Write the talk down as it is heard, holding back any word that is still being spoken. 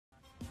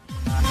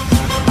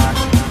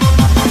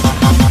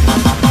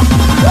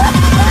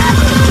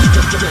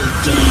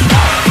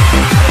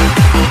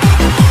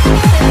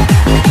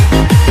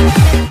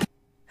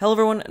Hello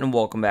everyone and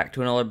welcome back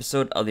to another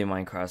episode of the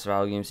Minecraft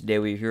Survival Games. Today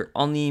we're here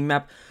on the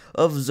map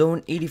of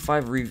Zone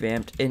 85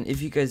 Revamped, and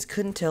if you guys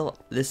couldn't tell,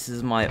 this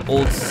is my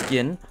old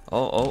skin.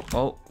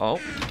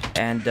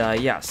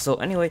 Yeah, so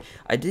anyway,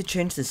 I did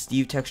change the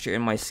Steve texture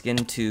in my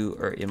skin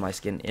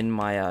in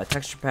my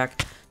texture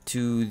pack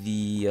to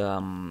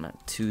the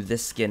to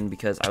this skin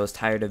because I was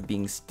tired of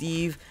being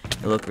Steve.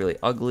 It looked really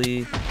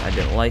ugly. I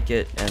didn't like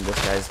it, and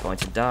this guy's going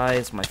to die.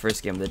 It's my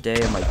first game of the day.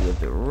 It might be a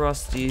bit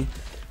rusty.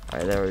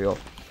 Alright, there we go.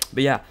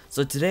 But yeah,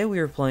 so today we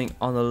are playing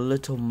on the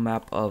little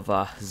map of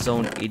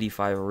Zone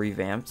 85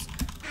 Revamped.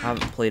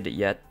 Haven't played it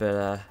yet,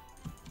 but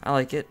I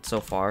like it so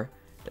far.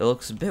 It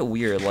looks a bit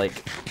weird.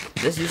 Like,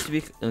 this used to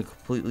be a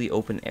completely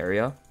open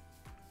area,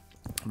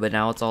 but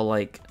now it's all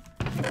like,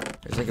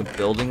 there's like a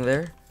building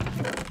there,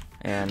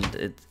 and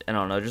I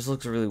don't know, it just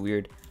looks really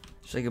weird.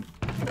 It's like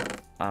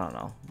I don't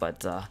know,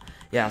 but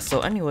yeah,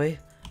 so anyway,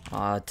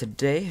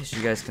 today, as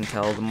you guys can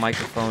tell, the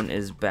microphone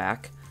is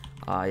back.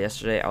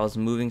 Yesterday I was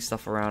moving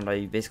stuff around.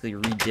 I basically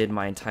redid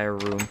my entire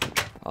room.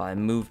 I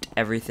moved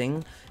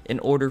everything in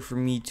order for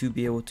me to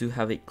be able to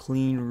have a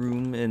clean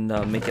room and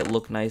make it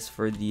look nice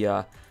for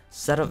the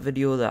setup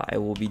video that I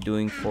will be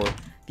doing for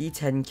the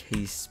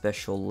 10K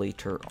special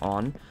later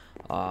on.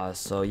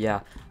 So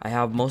yeah, I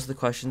have most of the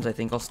questions. I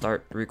think I'll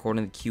start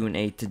recording the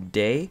Q&A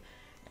today,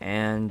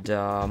 and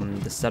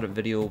the setup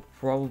video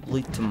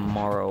probably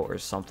tomorrow or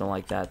something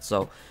like that.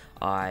 So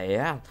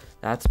yeah,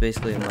 that's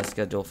basically my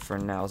schedule for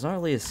now. It's not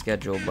really a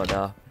schedule,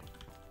 but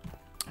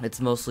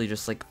it's mostly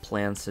just like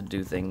plans to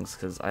do things,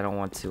 because I don't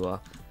want to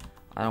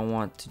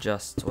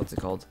just, what's it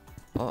called?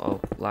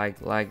 Lag,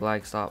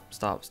 stop.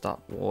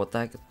 What the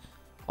heck?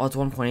 Oh, it's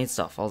 1.8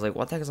 stuff. I was like,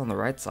 what the heck is on the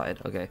right side?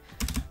 Okay,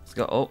 let's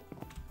go. Oh,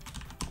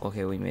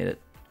 okay, we made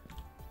it.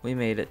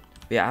 But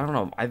yeah, I don't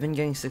know. I've been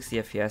getting 60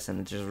 FPS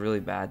and it's just really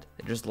bad.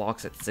 It just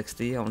locks at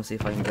 60. I want to see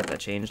if I can get that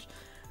changed.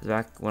 Because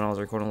back when I was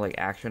recording like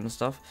action and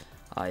stuff,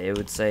 it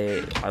would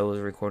say I was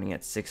recording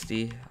at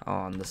 60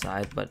 on the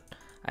side, but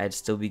I'd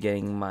still be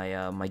getting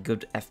my my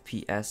good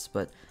FPS.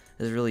 But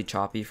it's really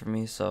choppy for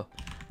me, so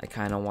I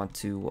kind of want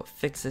to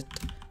fix it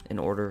in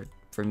order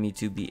for me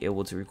to be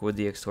able to record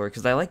the X-Story,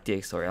 because I like the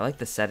X-Story. I like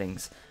the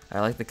settings.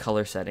 I like the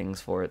color settings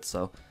for it.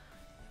 So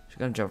just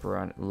gonna jump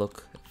around and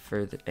look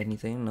for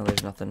anything. No,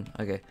 there's nothing.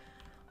 Okay,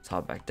 let's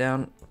hop back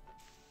down.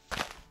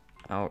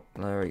 Out.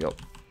 There we go.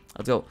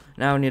 Let's go.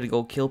 Now I need to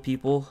go kill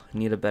people.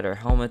 Need a better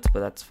helmet,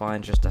 but that's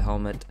fine. Just a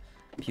helmet.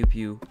 Pew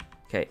pew.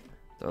 Okay,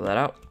 throw that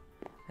out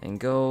and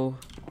go.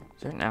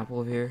 Is there an apple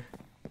over here?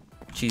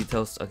 Cheesy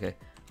toast. Okay.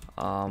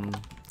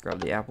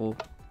 Grab the apple.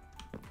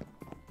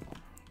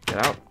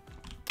 Get out.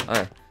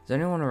 Okay. Is there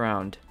anyone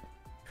around?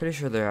 Pretty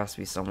sure there has to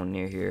be someone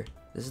near here.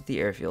 This is the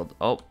airfield.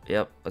 Oh,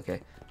 yep.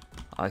 Okay.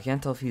 I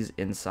can't tell if he's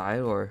inside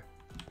or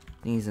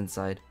I think he's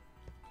inside.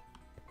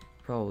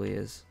 Probably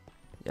is.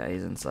 Yeah,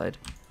 he's inside.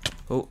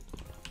 Oh.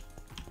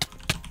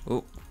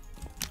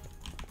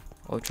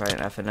 Oh, try an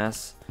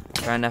FNS.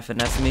 Try and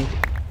FNS me?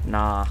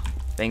 Nah.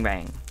 Bang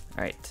bang.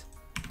 Alright.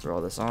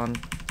 Throw this on.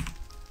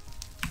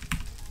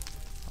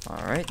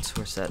 Alright,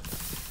 we're set.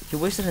 He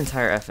wasted an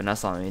entire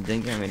FNS on me.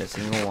 Didn't give me a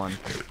single one.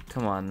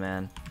 Come on,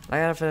 man.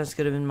 That FNS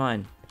could have been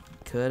mine.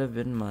 Could have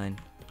been mine.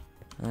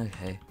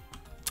 Okay.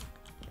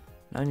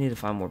 Now I need to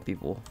find more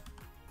people.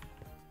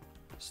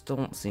 Still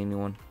don't see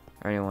anyone.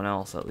 Or anyone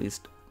else, at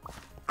least.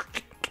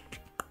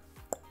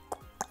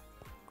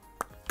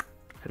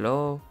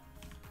 Hello?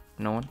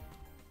 No one?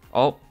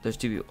 Oh, there's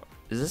two people.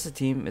 Is this a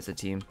team? It's a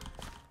team.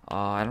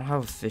 I don't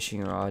have a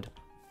fishing rod.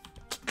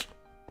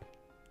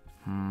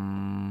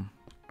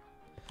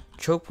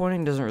 Choke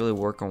pointing doesn't really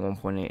work on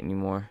 1.8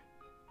 anymore.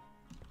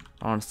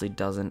 Honestly,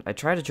 doesn't. I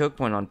tried a choke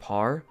point on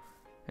par.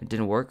 It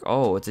didn't work.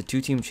 Oh, it's a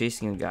two-team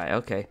chasing a guy.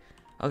 Okay.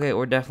 Okay,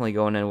 we're definitely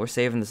going in. We're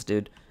saving this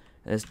dude.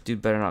 This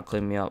dude better not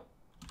clean me up.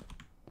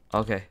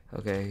 Okay.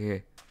 Okay,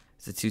 here.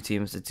 It's a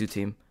two-team.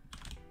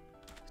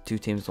 Two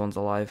teams, one's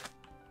alive.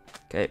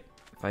 Okay,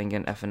 if I can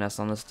get an FNS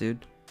on this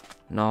dude.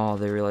 No,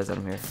 they realize that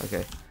I'm here.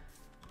 Okay.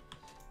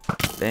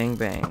 Bang,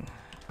 bang.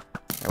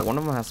 Alright, one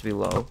of them has to be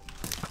low.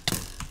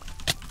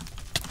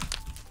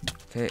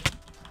 Okay.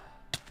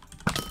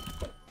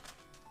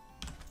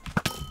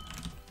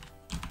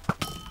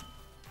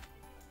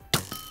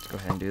 Let's go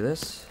ahead and do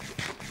this.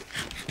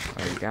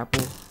 Alright,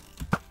 apple.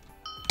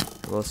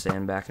 They're both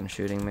standing back and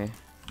shooting me.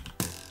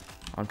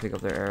 I want to pick up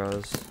their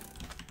arrows.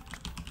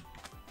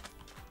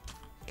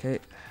 Okay.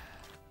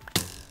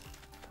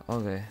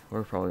 Okay,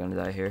 we're probably gonna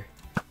die here.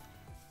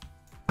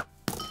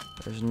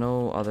 There's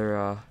no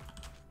other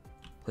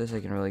place I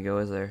can really go,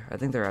 is there? I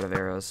think they're out of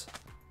arrows.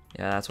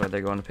 Yeah, that's why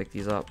they're going to pick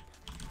these up.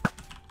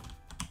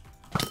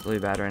 It's really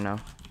bad right now.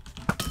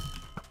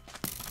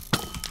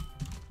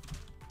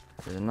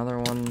 There's another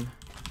one.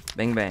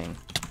 Bang bang.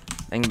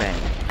 Bang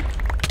bang.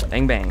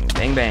 Bang bang.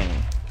 Bang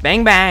bang.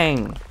 Bang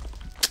bang!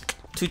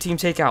 Two-team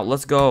takeout.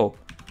 Let's go.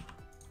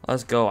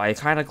 Let's go. I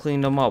kind of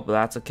cleaned them up, but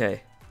that's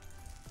okay.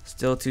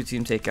 Still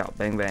two-team takeout.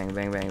 Bang bang.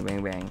 Bang bang.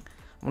 Bang bang.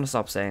 I'm gonna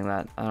stop saying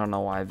that. I don't know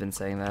why I've been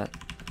saying that.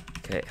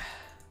 Okay.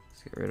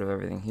 Let's get rid of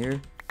everything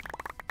here.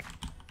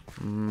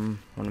 Want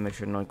to make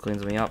sure no one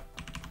cleans me up.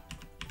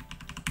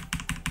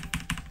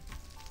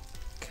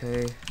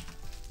 Okay.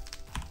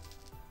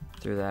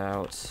 Threw that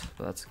out,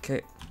 but that's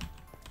okay.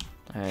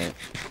 Alright.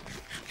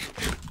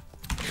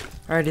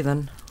 Alrighty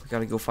then. We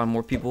gotta go find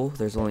more people.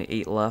 There's only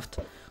 8 left.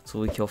 So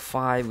we kill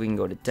 5. We can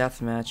go to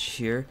deathmatch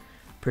here.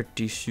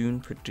 Pretty soon,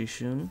 pretty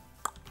soon.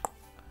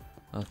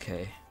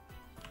 Okay.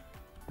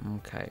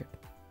 Okay.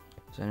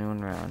 Is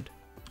anyone around?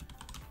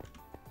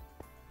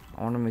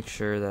 I want to make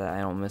sure that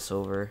I don't miss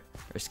over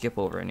or skip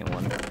over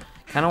anyone.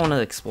 Kind of want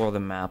to explore the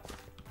map,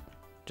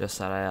 just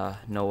that I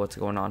know what's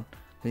going on.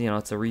 You know,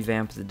 it's a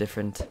revamp. It's a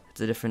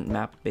different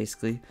map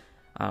basically.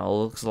 It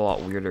looks a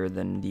lot weirder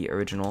than the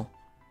original.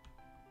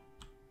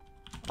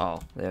 Oh,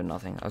 they have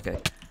nothing. Okay.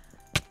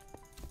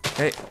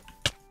 Okay.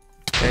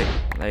 Okay.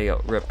 There you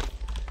go. Rip.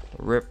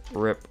 Rip.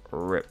 Rip.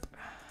 Rip.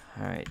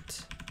 All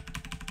right.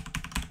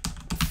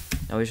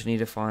 Now we just need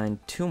to find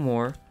 2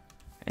 more,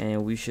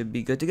 and we should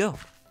be good to go.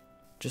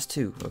 Just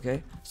 2,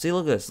 okay? See,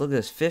 look at this. Look at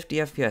this. 50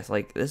 FPS.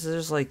 Like, this is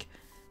just like,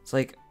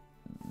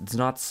 it's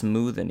not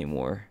smooth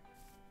anymore.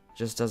 It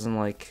just doesn't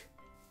like,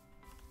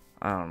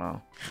 I don't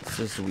know. It's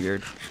just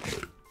weird.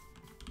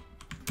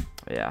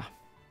 Yeah.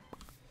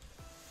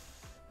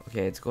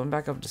 Okay, it's going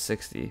back up to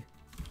 60.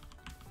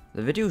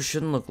 The video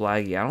shouldn't look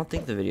laggy. I don't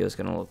think the video is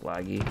gonna look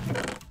laggy.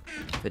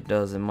 If it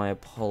does, then my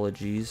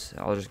apologies.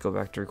 I'll just go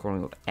back to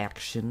recording with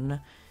actiones.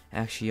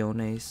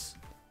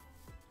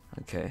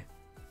 Okay.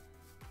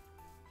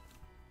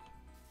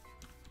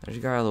 There's a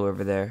guy all the way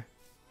over there.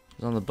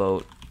 He's on the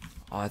boat.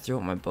 Oh, I threw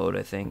out my boat,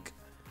 I think.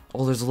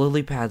 Oh, there's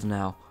lily pads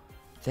now.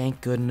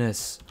 Thank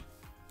goodness.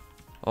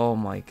 Oh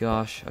my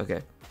gosh.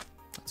 Okay.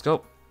 Let's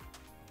go.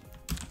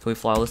 Can we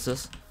flawless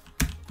this?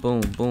 Boom,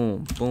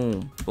 boom,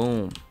 boom,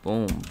 boom,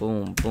 boom,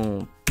 boom,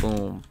 boom,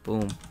 boom,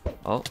 boom.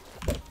 Oh.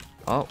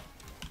 Oh.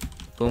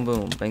 Boom,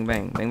 boom. Bang,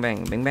 bang, bang,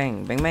 bang, bang,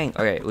 bang, bang, bang.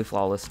 Okay, we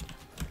flawless.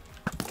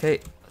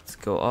 Okay, let's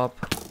go up.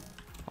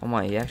 Oh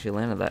my, he actually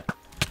landed that.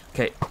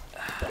 Okay.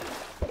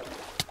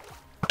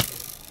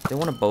 If they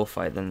want a bow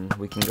fight, then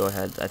we can go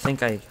ahead. I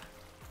think I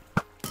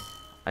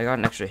got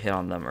an extra hit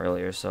on them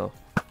earlier, so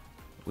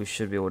we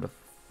should be able to.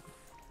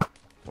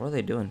 What are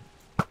they doing?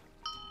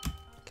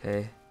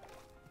 Okay.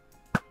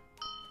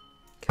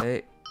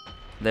 Okay.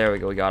 There we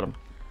go. We got him.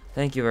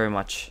 Thank you very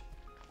much.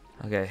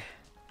 Okay.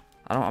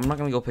 I'm not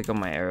gonna go pick up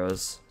my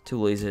arrows. Too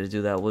lazy to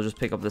do that. We'll just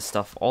pick up this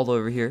stuff all the way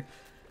over here.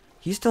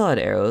 He still had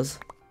arrows.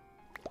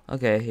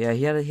 Okay. Yeah,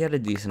 he had a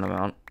decent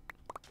amount.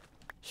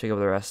 Shake up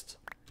the rest.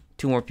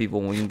 2 more people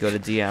and we can go to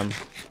DM.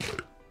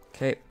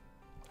 Okay.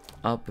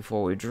 Up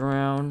before we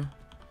drown.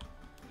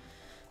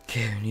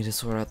 Okay, we need to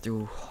sort out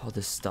through all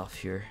this stuff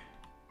here.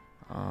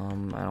 I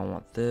don't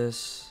want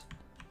this.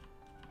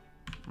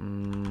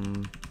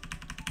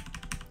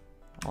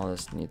 All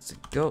this needs to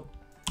go.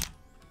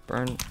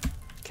 Burn.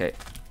 Okay.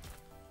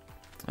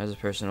 There's a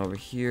person over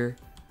here.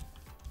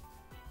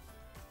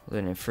 What's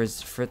their name?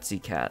 Fritzy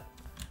Cat.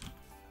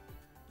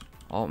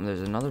 Oh, and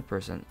there's another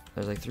person.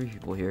 There's like 3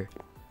 people here.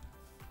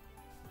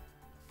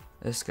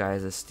 This guy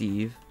is a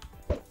Steve.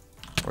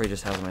 Or he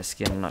just has my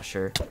skin, I'm not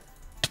sure.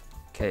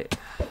 Okay.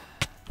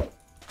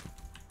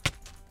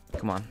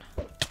 Come on.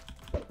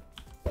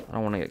 I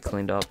don't want to get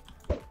cleaned up.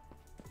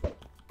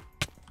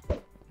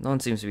 No one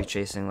seems to be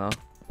chasing though.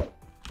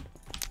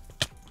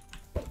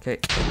 Okay.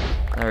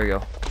 There we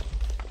go.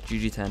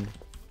 GG10.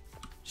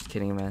 Just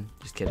kidding, man.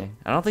 Just kidding.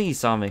 I don't think he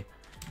saw me.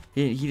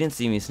 He didn't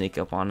see me sneak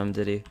up on him,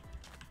 did he?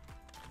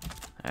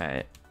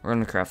 Alright. We're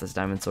gonna craft this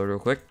diamond sword real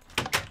quick.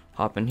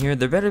 Hop in here.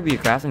 There better be a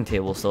crafting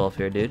table still up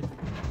here, dude.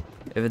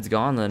 If it's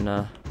gone,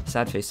 then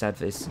sad face, sad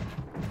face.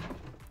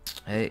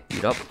 Hey,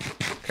 eat up.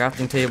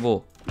 Crafting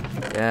table.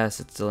 Yes,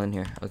 it's still in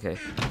here. Okay.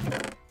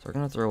 So we're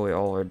gonna throw away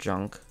all our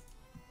junk.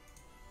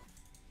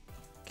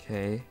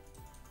 Okay.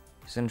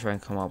 He's gonna try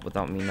and come up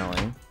without me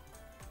knowing.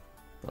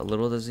 But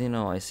little does he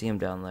know, I see him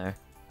down there.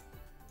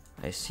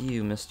 I see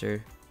you,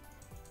 mister.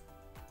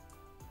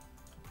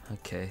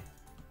 Okay.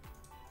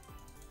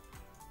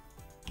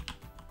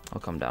 I'll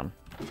come down.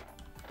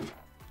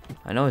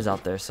 I know he's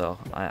out there, so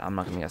I'm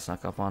not gonna get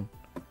snuck up on.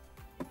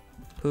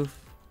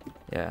 Poof.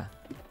 Yeah.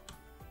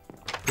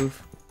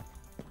 Poof.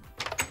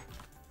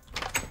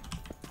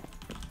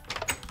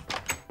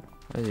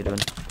 What is he doing?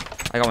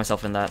 I got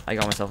myself in that. I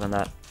got myself in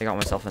that. I got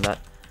myself in that.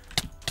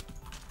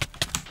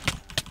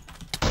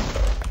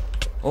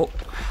 Oh.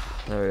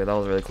 There we go. That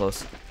was really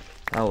close.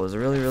 That was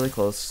really, really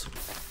close.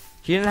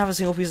 He didn't have a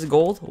single piece of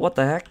gold? What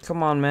the heck?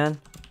 Come on, man.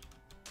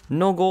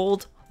 No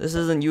gold? This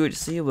isn't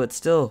UHC, but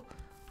still.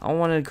 I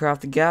wanted to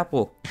craft the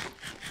gapple.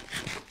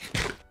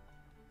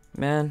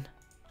 Man.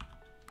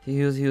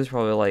 He was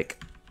probably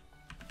like,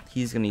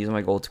 he's gonna use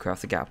my gold to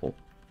craft the gapple.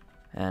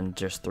 And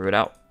just threw it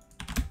out.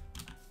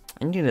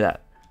 I needed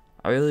that.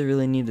 I really,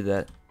 really needed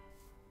that.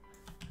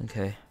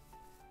 Okay.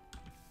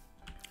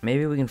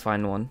 Maybe we can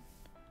find one.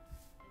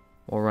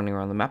 While running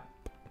around the map.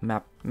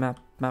 Map, map,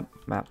 map,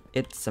 map.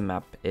 It's a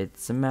map.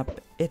 It's a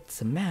map.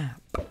 It's a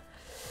map.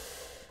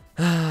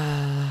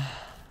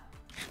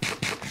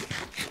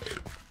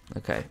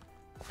 Okay.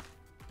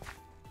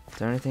 Is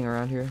there anything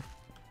around here?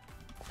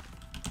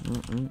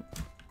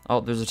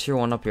 Oh, there's a tier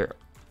 1 up here.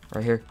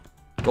 Right here.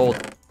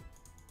 Gold.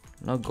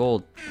 No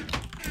gold.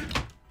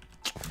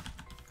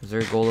 Is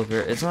there gold up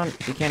here? It's not.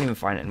 We can't even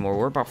find it anymore.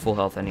 We're about full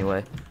health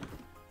anyway.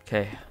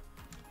 Okay.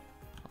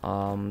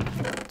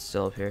 It's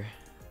still up here.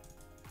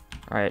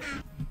 Alright.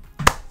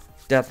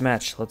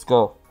 Deathmatch. Let's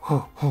go.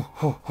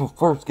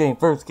 First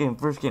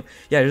game.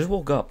 Yeah, I just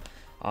woke up.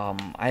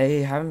 I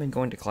haven't been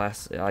going to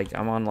class. Like,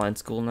 I'm online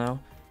school now.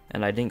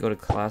 And I didn't go to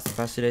class the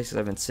past 2 days because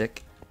I've been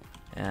sick.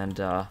 And,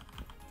 yeah,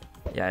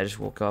 I just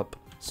woke up.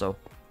 So.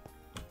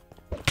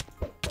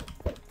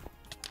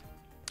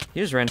 He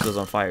just ran to us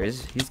on fire.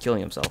 He's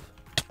killing himself.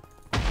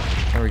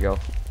 There we go.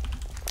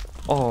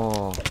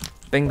 Oh.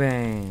 Bang,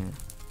 bang.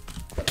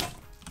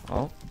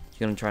 Oh. You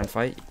gonna try and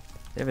fight?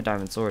 They have a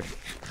diamond sword.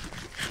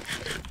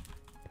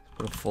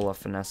 Put a full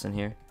finesse in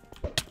here.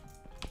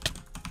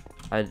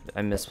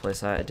 I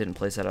misplaced that. I didn't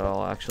place that at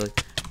all, actually.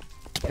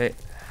 Okay.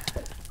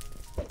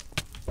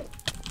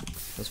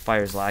 This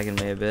fire's lagging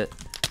me a bit.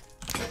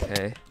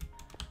 Okay.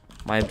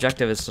 My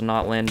objective is to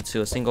not land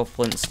into a single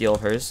flint steel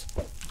hers.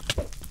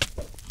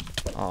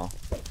 Oh.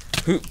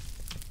 Hoop.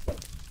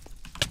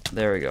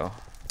 There we go.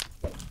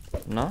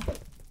 No?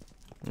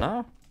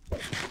 No?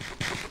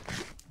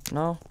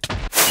 No?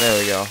 There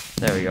we go.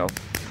 There we go.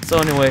 So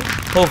anyway,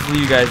 hopefully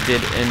you guys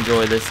did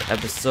enjoy this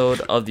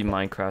episode of the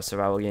Minecraft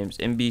survival games,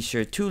 and be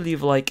sure to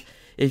leave a like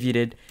if you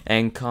did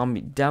and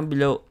comment down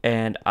below,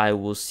 and I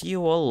will see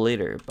you all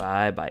later.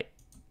 Bye bye.